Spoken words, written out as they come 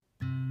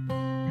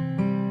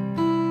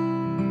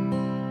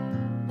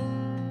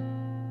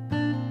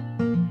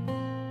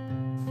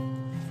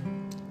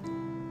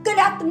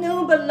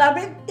afternoon,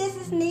 beloved. This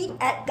is me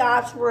at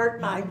God's Word,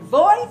 my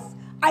voice.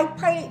 I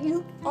pray that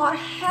you are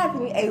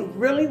having a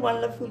really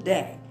wonderful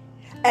day.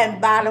 And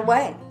by the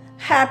way,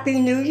 Happy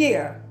New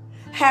Year.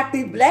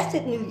 Happy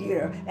blessed New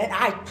Year. And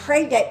I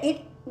pray that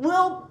it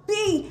will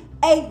be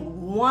a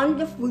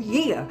wonderful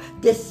year.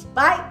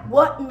 Despite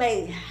what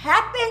may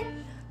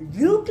happen,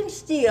 you can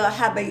still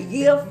have a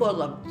year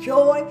full of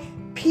joy,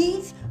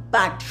 peace,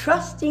 by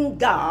trusting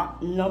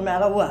God no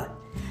matter what.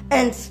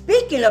 And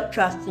speaking of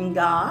trusting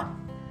God,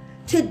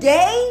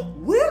 today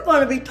we're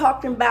going to be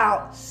talking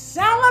about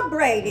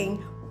celebrating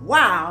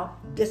while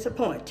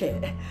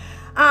disappointed.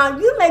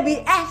 You may be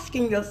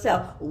asking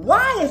yourself,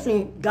 why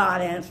isn't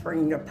God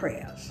answering your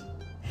prayers?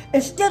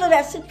 Instead of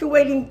that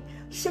situation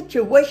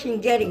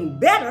getting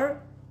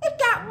better, it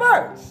got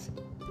worse.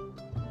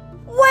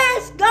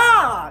 Where's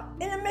God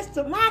in the midst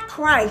of my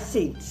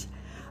crises?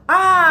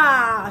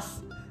 Beloved,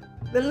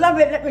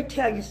 let me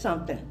tell you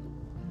something.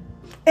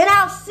 In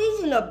our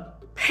season of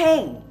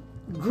pain,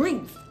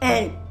 grief,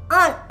 and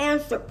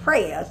unanswered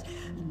prayers,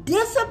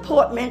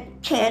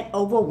 disappointment can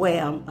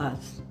overwhelm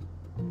us.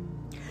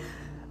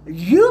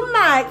 You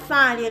might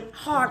find it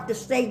hard to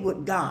stay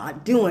with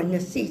God during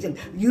this season.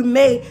 You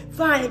may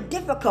find it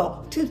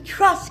difficult to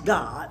trust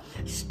God.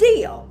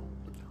 Still,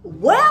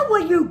 where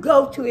will you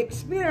go to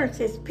experience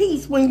His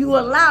peace when you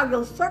allow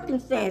your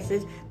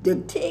circumstances to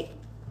dictate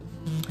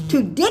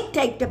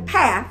the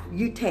path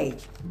you take?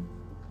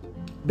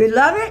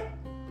 Beloved,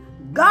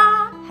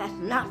 God has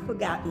not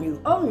forgotten you.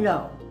 Oh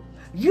no,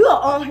 you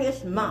are on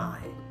His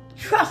mind.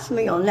 Trust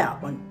me on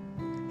that one.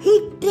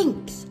 He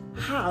thinks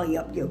highly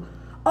of you.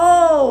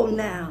 Oh,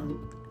 now,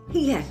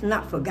 He has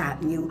not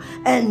forgotten you,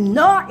 and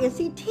nor is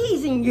He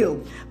teasing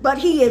you, but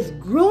He is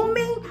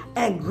grooming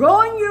and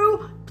growing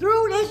you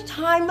through this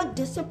time of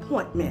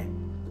disappointment.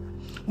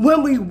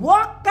 When we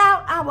walk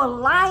out our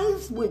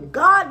lives with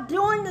God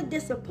during the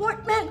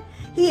disappointment,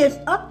 He is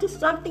up to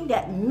something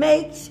that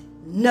makes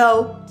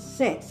no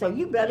sense. So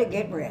you better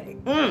get ready.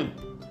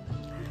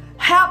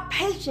 Have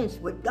patience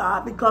with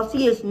God because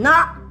He is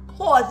not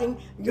causing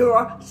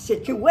your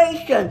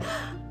situation.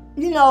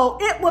 You know,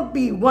 it would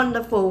be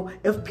wonderful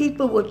if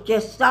people would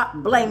just stop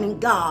blaming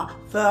God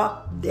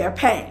for their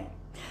pain.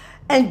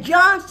 And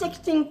John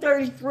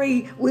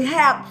 16:33, we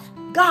have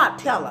God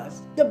tell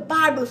us, the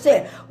Bible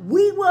said,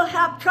 we will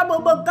have trouble,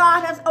 but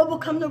God has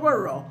overcome the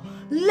world.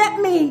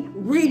 Let me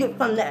read it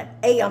from the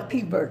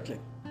AMP version.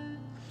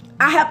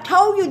 I have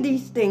told you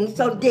these things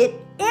so that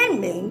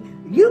in me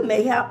you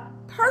may have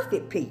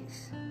perfect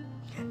peace.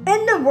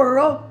 In the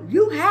world,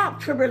 you have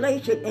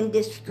tribulation and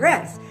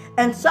distress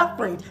and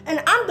suffering.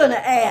 And I'm going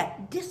to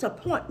add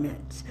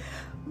disappointments.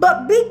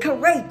 But be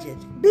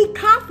courageous, be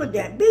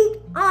confident, be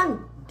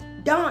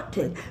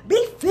undaunted,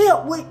 be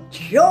filled with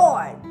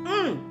joy.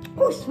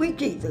 Oh, sweet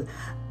Jesus.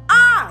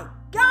 I,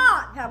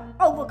 God, have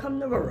overcome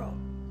the world.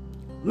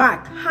 My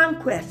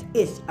conquest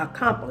is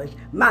accomplished.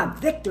 My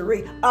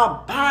victory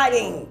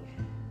abiding.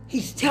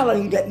 He's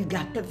telling you that you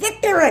got the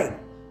victory,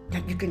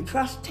 that you can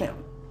trust Him.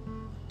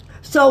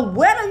 So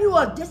whether you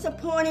are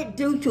disappointed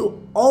due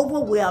to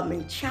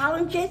overwhelming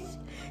challenges,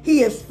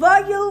 He is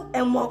for you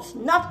and wants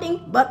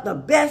nothing but the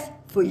best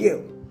for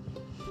you.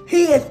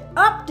 He is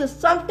up to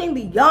something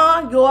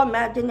beyond your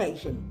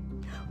imagination.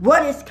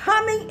 What is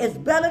coming is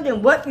better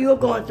than what you're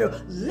going through.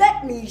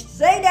 Let me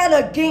say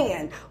that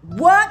again.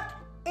 What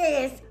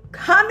is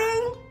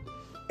coming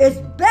is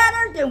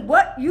better than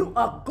what you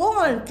are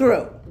going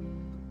through.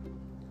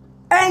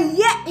 And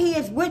yet He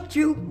is with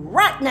you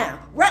right now,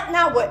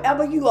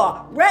 wherever you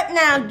are, right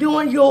now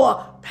during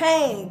your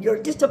pain,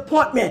 your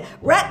disappointment.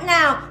 Right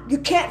now, you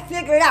can't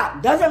figure it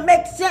out. Doesn't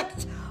make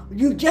sense.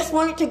 You just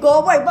want it to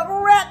go away. But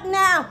right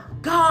now,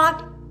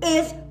 God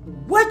is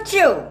with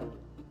you.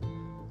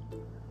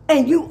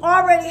 And you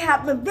already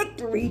have the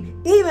victory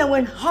even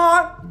when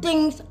hard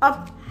things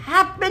are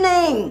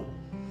happening.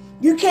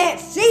 You can't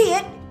see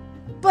it,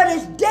 but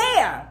it's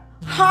there.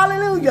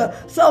 Hallelujah.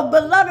 So,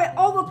 beloved,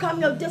 overcome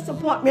your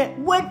disappointment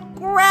with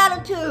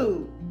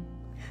gratitude.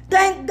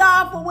 Thank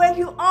God for where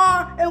you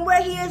are and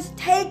where He is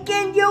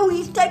taking you.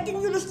 He's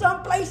taking you to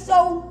someplace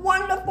so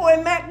wonderful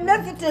and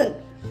magnificent.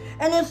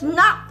 And it's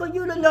not for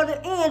you to know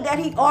the end that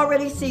He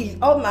already sees.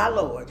 Oh, my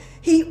Lord.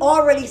 He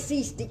already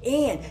sees the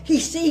end. He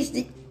sees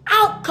the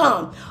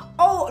outcome.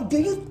 Oh,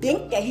 do you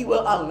think that He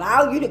will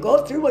allow you to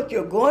go through what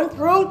you're going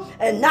through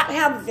and not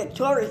have a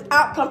victorious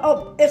outcome?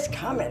 Oh, it's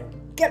coming.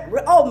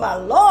 Oh, my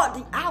Lord,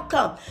 the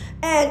outcome.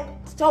 And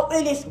so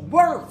it is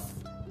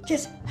worth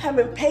just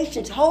having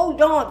patience.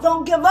 Hold on.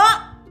 Don't give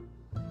up.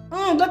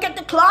 Look at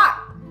the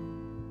clock.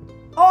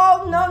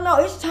 Oh, no.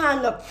 It's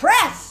time to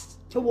press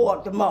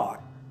toward the mark.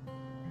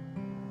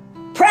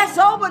 Press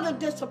over the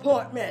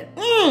disappointment.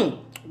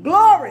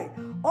 Glory.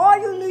 All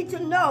you need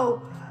to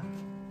know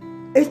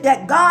is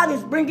that God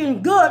is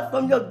bringing good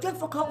from your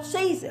difficult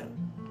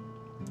season.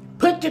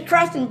 Put your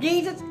trust in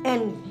Jesus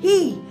and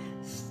be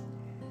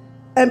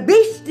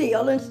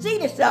still and see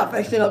the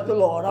salvation of the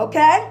Lord,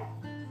 okay?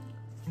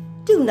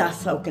 Do not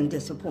soak in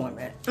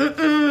disappointment.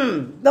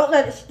 Don't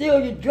let it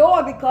steal your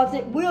joy, because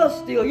it will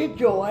steal your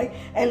joy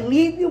and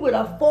leave you with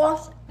a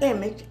false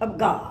image of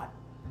God.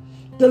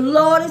 The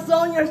Lord is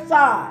on your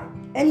side,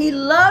 and He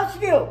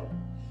loves you.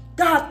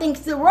 God thinks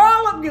the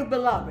world of you,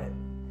 beloved.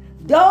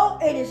 Though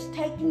it is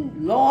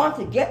taking long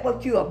to get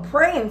what you are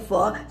praying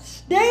for,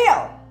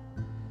 still,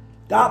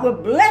 God will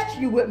bless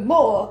you with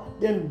more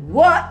than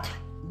what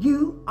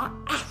you are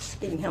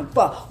asking Him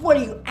for. What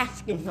are you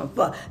asking Him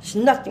for? It's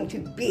nothing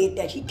too big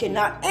that He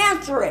cannot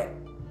answer it.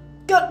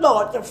 Good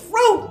Lord, the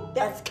fruit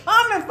that's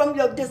coming from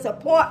your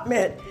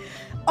disappointment,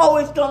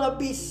 it's going to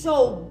be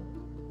so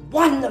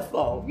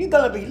wonderful. You're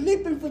going to be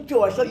leaping for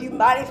joy, so you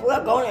might as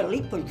well go and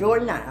leap for joy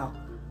now.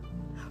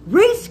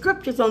 Read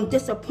scriptures on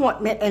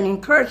disappointment and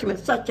encouragement,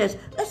 such as,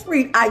 let's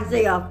read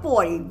Isaiah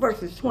 40,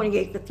 verses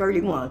 28 to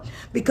 31,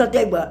 because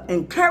they will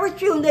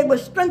encourage you and they will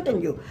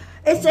strengthen you.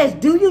 It says,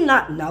 do you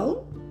not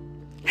know?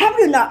 Have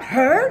you not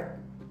heard?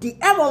 The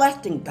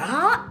everlasting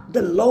God,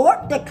 the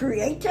Lord, the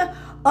creator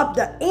of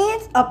the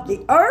ends of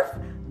the earth,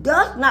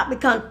 does not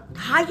become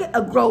tired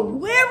or grow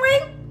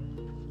weary.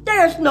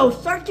 There is no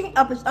searching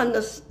of His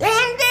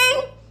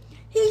understanding.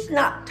 He's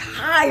not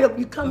tired of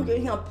you coming to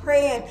Him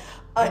praying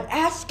and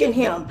asking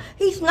Him.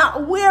 He's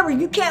not weary.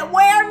 You can't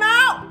wear Him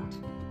out.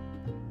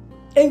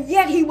 And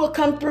yet He will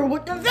come through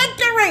with the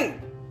victory.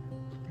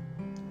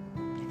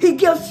 He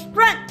gives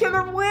strength to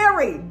the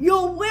weary.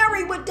 You're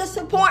weary with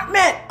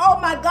disappointment. Oh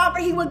my God,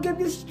 but He will give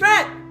you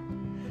strength.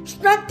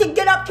 Strength to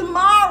get up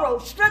tomorrow.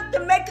 Strength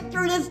to make it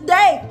through this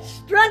day.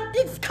 Strength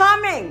is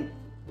coming.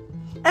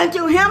 And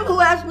to him who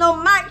has no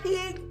might, He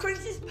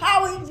increases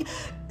power.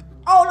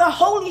 The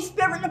Holy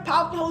Spirit, the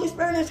power of the Holy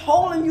Spirit is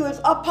holding you,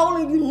 is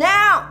upholding you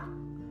now.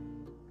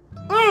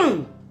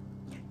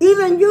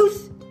 Even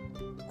youth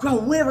grow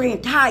weary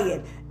and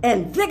tired,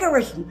 and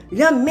vigorous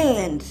young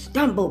men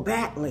stumble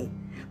badly.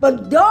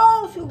 But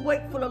those who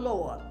wait for the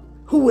Lord,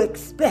 who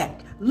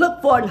expect,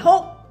 look for, and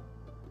hope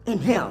in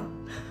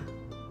Him,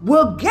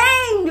 will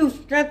gain new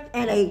strength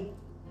and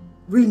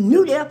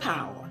renew their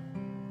power.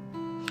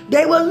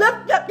 They will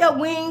lift up their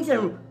wings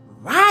and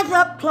rise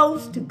up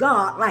close to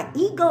God like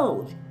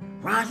eagles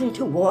rising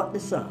toward the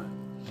sun.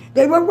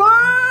 They will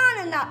run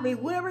and not be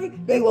weary.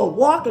 They will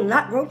walk and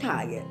not grow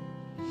tired.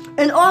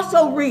 And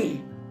also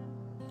read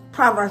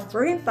Proverbs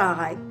 3 and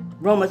 5,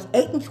 Romans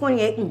 8 and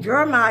 28, and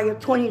Jeremiah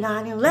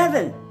 29 and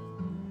 11.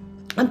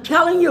 I'm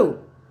telling you,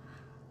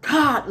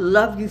 God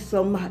loves you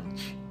so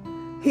much.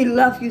 He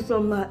loves you so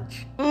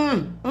much.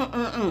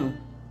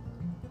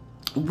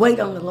 Wait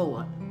on the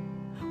Lord.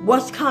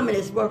 What's coming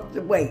is worth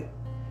the wait.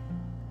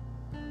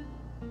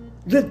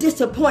 You're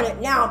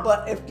disappointed now,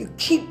 but if you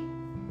keep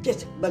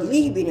just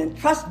believing and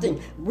trusting,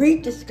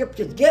 read the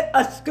scriptures, get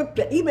a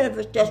scripture, even if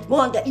it's just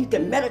one that you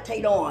can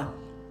meditate on,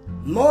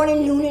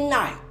 morning, noon, and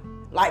night,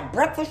 like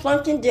breakfast,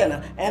 lunch, and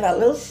dinner, and a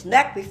little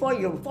snack before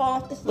you fall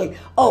to sleep.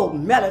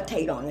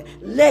 Meditate on it.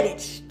 Let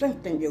it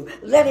strengthen you.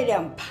 Let it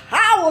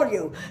empower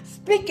you.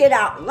 Speak it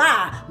out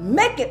loud.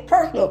 Make it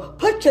personal.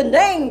 Put your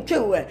name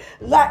to it.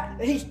 Like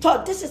He's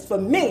taught, this is for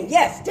me.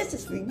 Yes, this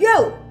is for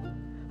you.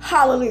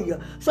 Hallelujah.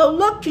 So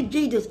look to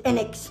Jesus and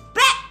expect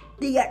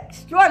the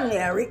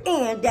extraordinary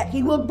end that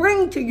He will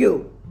bring to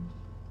you.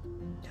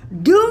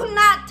 Do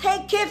not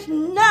take His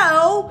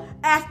no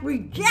as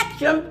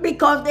rejection,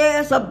 because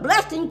there is a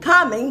blessing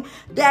coming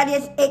that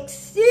is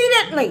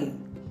exceedingly,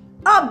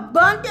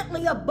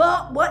 abundantly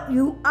above what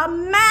you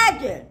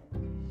imagine.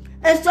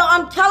 And so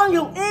I'm telling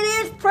you,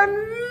 it is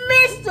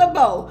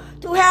permissible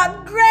to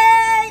have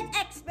great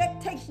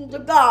expectations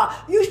of God.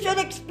 You should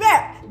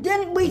expect.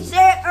 Didn't we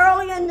say it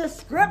earlier in the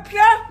scripture?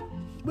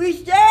 We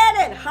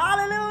said it.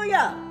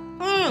 Hallelujah.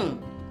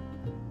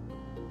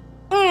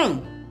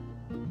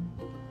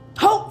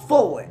 Hope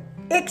for it.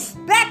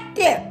 Expect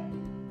it.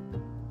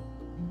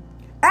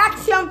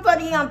 Ask Him for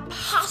the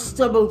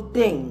impossible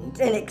things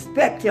and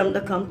expect Him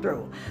to come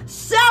through.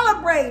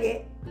 Celebrate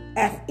it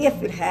as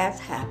if it has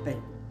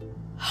happened.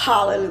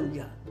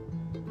 Hallelujah.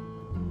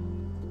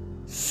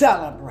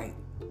 Celebrate.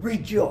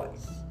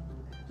 Rejoice.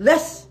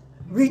 Let's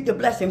read the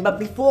blessing. But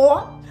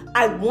before,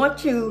 I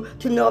want you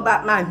to know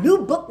about my new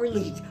book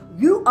release.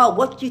 You are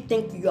what you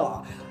think you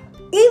are.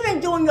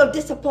 Even during your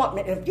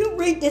disappointment, if you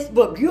read this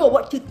book, you are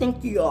what you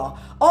think you are.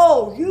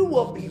 You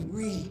will be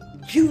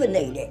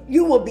rejuvenated.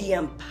 You will be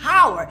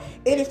empowered.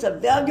 It is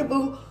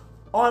available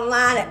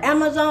online at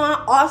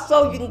Amazon.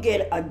 Also, you can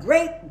get a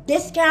great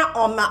discount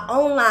on my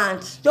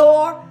online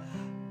store.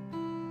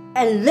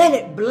 And let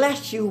it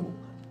bless you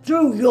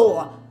through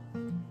your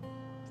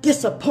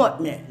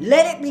disappointment.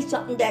 Let it be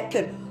something that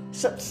could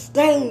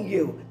sustain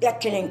you, that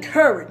can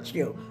encourage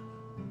you.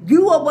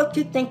 You are what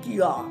you think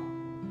you are.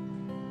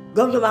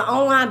 Go to my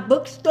online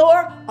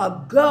bookstore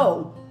or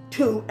go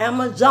to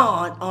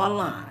Amazon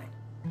online.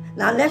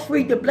 Now let's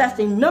read the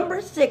blessing.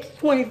 Number 6,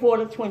 24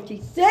 to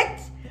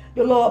 26.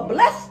 The Lord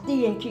bless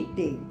thee and keep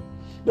thee.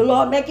 The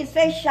Lord make His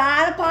face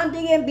shine upon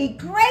thee and be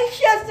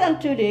gracious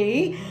unto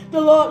thee. The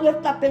Lord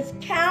lift up His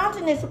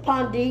countenance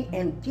upon thee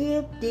and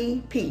give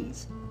thee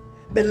peace.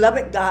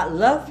 Beloved, God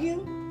loves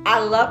you. I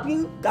love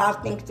you.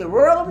 God thinks the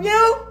world of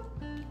you.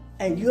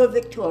 And you're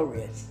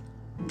victorious.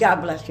 God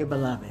bless you,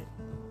 beloved.